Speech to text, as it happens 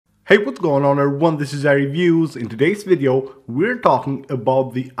Hey, what's going on everyone, this is iReviews. In today's video, we're talking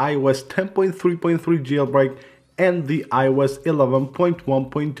about the iOS 10.3.3 jailbreak and the iOS 11.1.2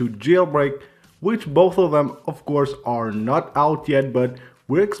 jailbreak, which both of them of course are not out yet, but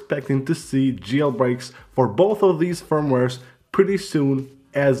we're expecting to see jailbreaks for both of these firmwares pretty soon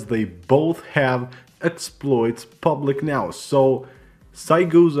as they both have exploits public now. So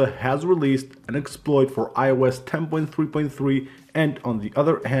Cyguza has released an exploit for iOS 10.3.3, and on the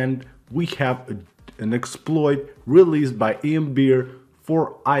other hand, we have an exploit released by Beer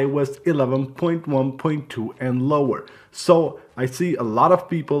for iOS 11.1.2 and lower. So I see a lot of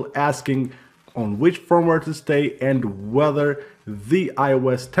people asking on which firmware to stay and whether the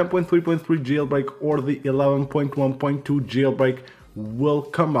iOS 10.3.3 jailbreak or the 11.1.2 jailbreak will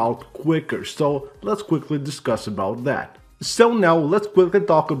come out quicker. So let's quickly discuss about that. So now let's quickly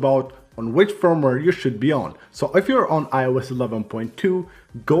talk about on which firmware you should be on. So if you're on iOS 11.2,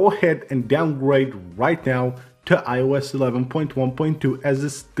 go ahead and downgrade right now to iOS 11.1.2 as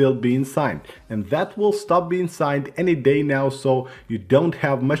it's still being signed. And that will stop being signed any day now, so you don't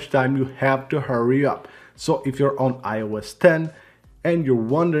have much time, you have to hurry up. So if you're on iOS 10 and you're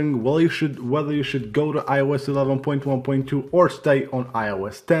wondering whether you should go to iOS 11.1.2 or stay on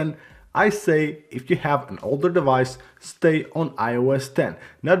iOS 10, I say if you have an older device, stay on iOS 10.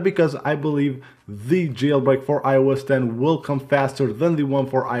 Not because I believe the jailbreak for iOS 10 will come faster than the one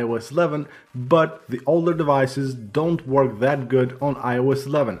for iOS 11, but the older devices don't work that good on iOS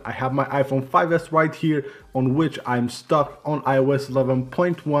 11. I have my iPhone 5s right here on which I'm stuck on iOS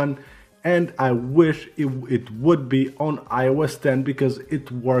 11.1, and I wish it would be on iOS 10 because it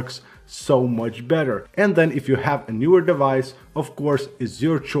works so much better. And then if you have a newer device, of course it's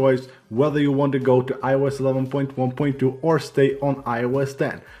your choice whether you want to go to iOS 11.1.2 or stay on iOS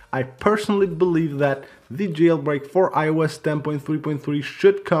 10. I personally believe that the jailbreak for iOS 10.3.3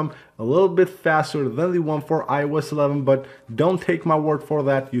 should come a little bit faster than the one for iOS 11, but don't take my word for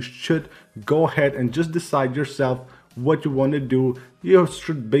that. You should go ahead and just decide yourself what you want to do. You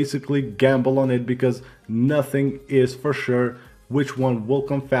should basically gamble on it because nothing is for sure which one will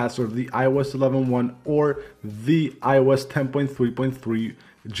come faster, the iOS 11.1 or the iOS 10.3.3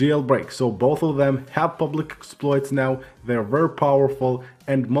 jailbreak. So both of them have public exploits now. They're very powerful,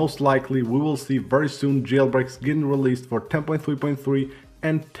 and most likely we will see very soon jailbreaks getting released for 10.3.3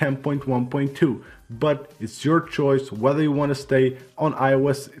 and 10.1.2. But it's your choice whether you want to stay on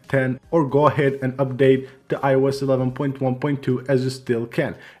iOS 10 or go ahead and update to iOS 11.1.2 as you still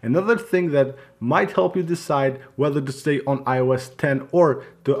can. Another thing that might help you decide whether to stay on iOS 10 or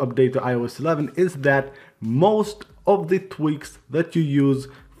to update to iOS 11 is that most of the tweaks that you use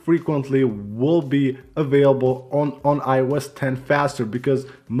frequently will be available on iOS 10 faster, because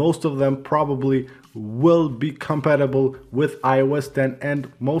most of them probably will be compatible with iOS 10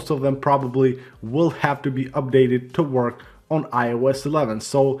 and most of them probably will have to be updated to work on iOS 11.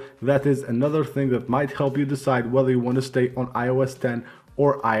 So that is another thing that might help you decide whether you want to stay on iOS 10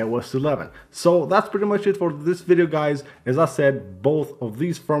 or iOS 11. So that's pretty much it for this video, guys. As I said, both of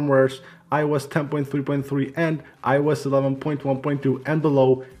these firmwares, iOS 10.3.3 and iOS 11.1.2 and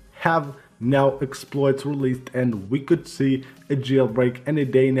below, have now exploits released, and we could see a jailbreak any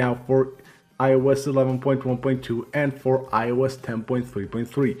day now for iOS 11.1.2 and for iOS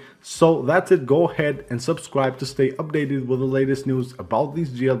 10.3.3. So that's it. Go ahead and subscribe to stay updated with the latest news about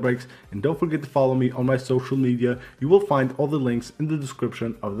these jailbreaks, and don't forget to follow me on my social media. You will find all the links in the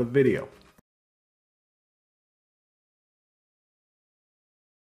description of the video.